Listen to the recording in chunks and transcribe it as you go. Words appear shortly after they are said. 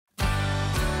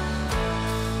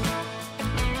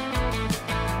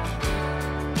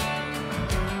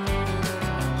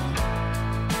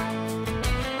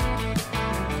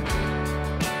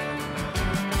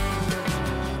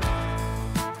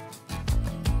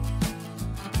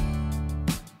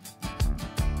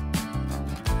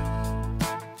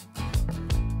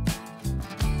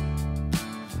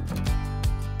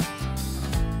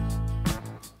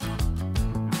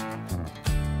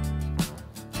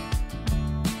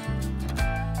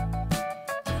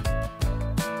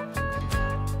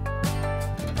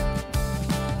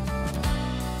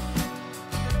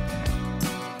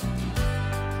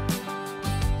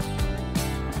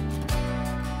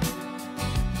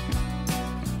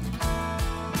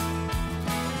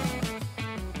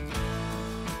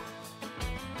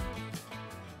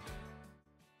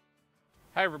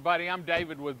Hey everybody, I'm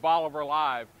David with Bolivar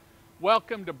Live.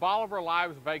 Welcome to Bolivar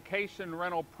Live's Vacation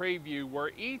Rental Preview,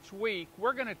 where each week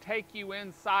we're going to take you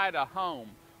inside a home.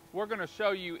 We're going to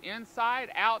show you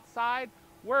inside, outside,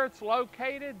 where it's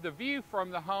located, the view from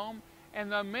the home, and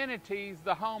the amenities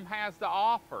the home has to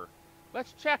offer.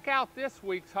 Let's check out this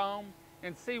week's home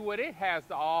and see what it has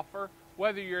to offer,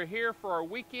 whether you're here for a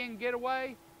weekend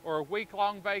getaway or a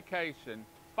week-long vacation.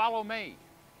 Follow me.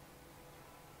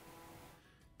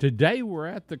 Today we're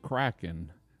at the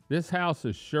Kraken. This house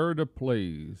is sure to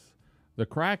please. The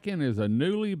Kraken is a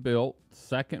newly built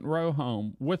second-row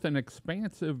home with an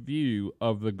expansive view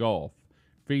of the Gulf,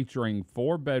 featuring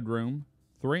 4-bedroom,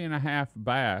 3.5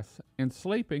 baths, and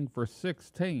sleeping for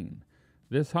 16.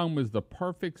 This home is the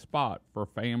perfect spot for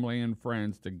family and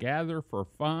friends to gather for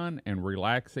fun and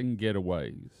relaxing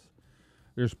getaways.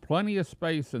 There's plenty of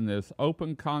space in this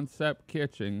open-concept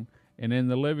kitchen and in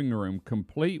the living room,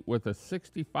 complete with a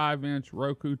 65-inch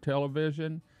Roku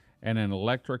television and an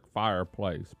electric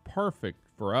fireplace, perfect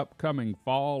for upcoming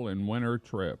fall and winter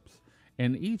trips.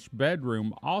 And each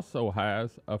bedroom also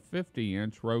has a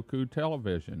 50-inch Roku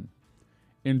television.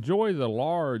 Enjoy the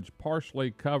large, partially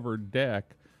covered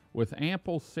deck with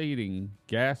ample seating,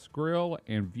 gas grill,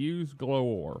 and views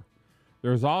galore.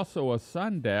 There's also a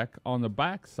sun deck on the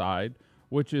back side,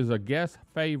 which is a guest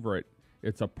favorite.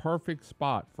 It's a perfect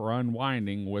spot for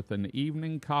unwinding with an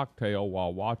evening cocktail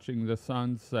while watching the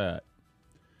sun set.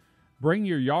 Bring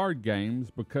your yard games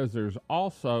because there's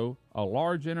also a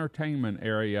large entertainment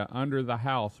area under the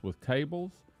house with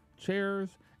tables,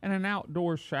 chairs, and an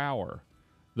outdoor shower.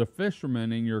 The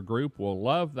fishermen in your group will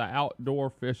love the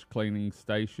outdoor fish cleaning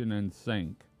station and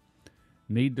sink.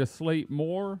 Need to sleep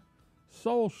more?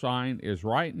 Soulshine is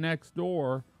right next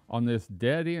door on this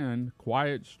dead-end,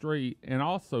 quiet street, and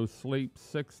also Sleep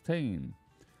 16.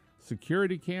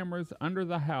 Security cameras under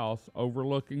the house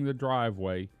overlooking the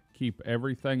driveway keep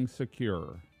everything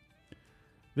secure.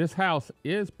 This house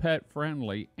is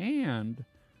pet-friendly, and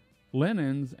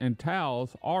linens and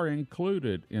towels are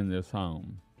included in this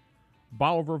home.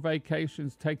 Bolivar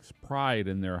Vacations takes pride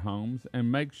in their homes and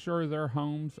makes sure their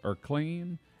homes are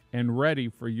clean and ready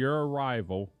for your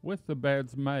arrival with the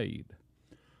beds made.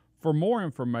 For more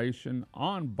information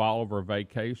on Bolivar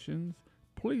Vacations,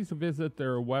 please visit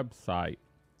their website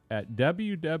at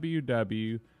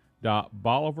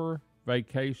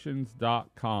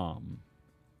www.bolivarvacations.com.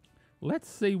 Let's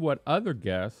see what other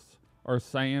guests are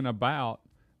saying about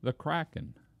the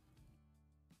Kraken.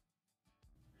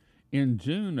 In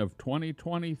June of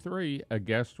 2023, a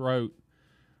guest wrote,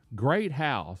 "Great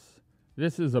house.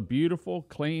 This is a beautiful,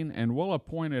 clean, and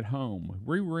well-appointed home.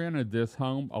 We rented this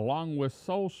home along with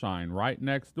Soulshine right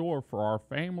next door for our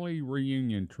family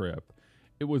reunion trip.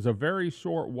 It was a very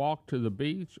short walk to the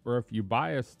beach, or if you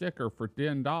buy a sticker for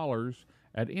 $10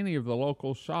 at any of the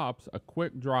local shops, a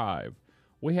quick drive.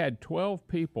 We had 12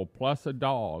 people plus a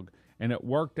dog, and it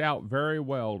worked out very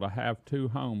well to have two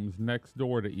homes next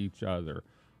door to each other.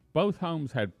 Both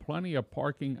homes had plenty of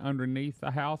parking underneath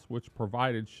the house, which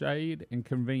provided shade and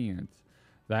convenience.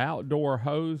 The outdoor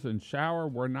hose and shower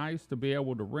were nice to be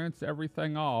able to rinse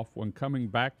everything off when coming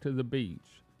back to the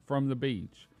beach, from the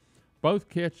beach. Both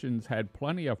kitchens had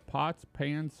plenty of pots,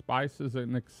 pans, spices,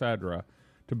 and etc.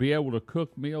 to be able to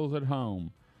cook meals at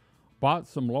home. Bought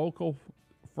some local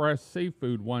fresh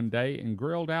seafood one day and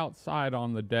grilled outside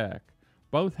on the deck.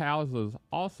 Both houses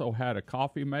also had a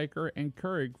coffee maker and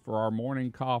Keurig for our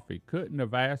morning coffee. Couldn't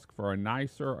have asked for a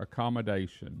nicer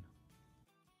accommodation."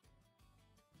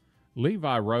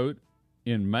 Levi wrote,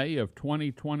 in May of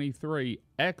 2023,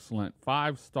 "Excellent,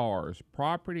 5 stars.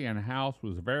 Property and house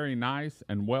was very nice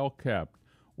and well kept.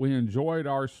 We enjoyed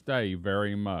our stay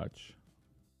very much."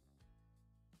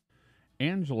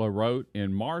 Angela wrote,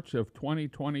 in March of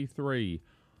 2023,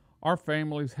 "Our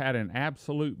families had an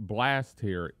absolute blast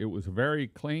here. It was very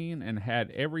clean and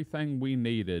had everything we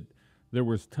needed. There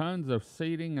was tons of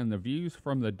seating and the views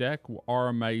from the deck are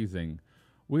amazing.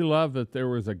 We love that there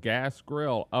was a gas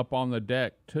grill up on the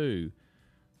deck too.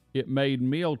 It made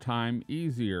mealtime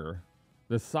easier.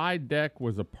 The side deck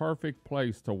was a perfect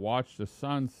place to watch the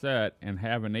sun set and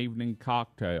have an evening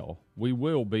cocktail. We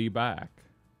will be back."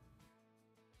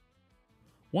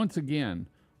 Once again,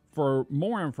 for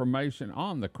more information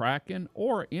on the Kraken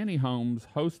or any homes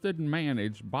hosted and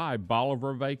managed by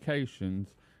Bolivar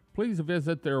Vacations, please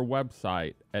visit their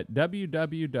website at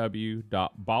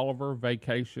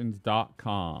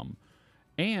www.bolivarvacations.com.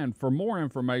 And for more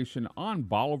information on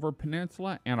Bolivar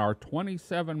Peninsula and our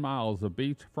 27 miles of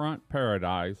beachfront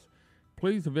paradise,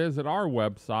 please visit our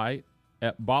website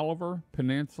at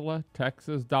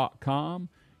bolivarpeninsula.texas.com.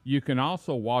 You can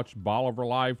also watch Bolivar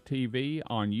Live TV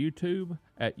on YouTube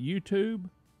at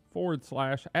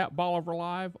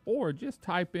YouTube/@BolivarLive, or just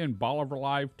type in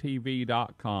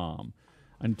BolivarLiveTV.com.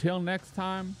 Until next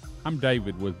time, I'm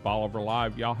David with Bolivar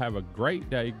Live. Y'all have a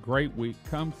great day, great week.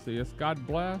 Come see us. God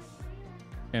bless,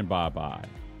 and bye-bye.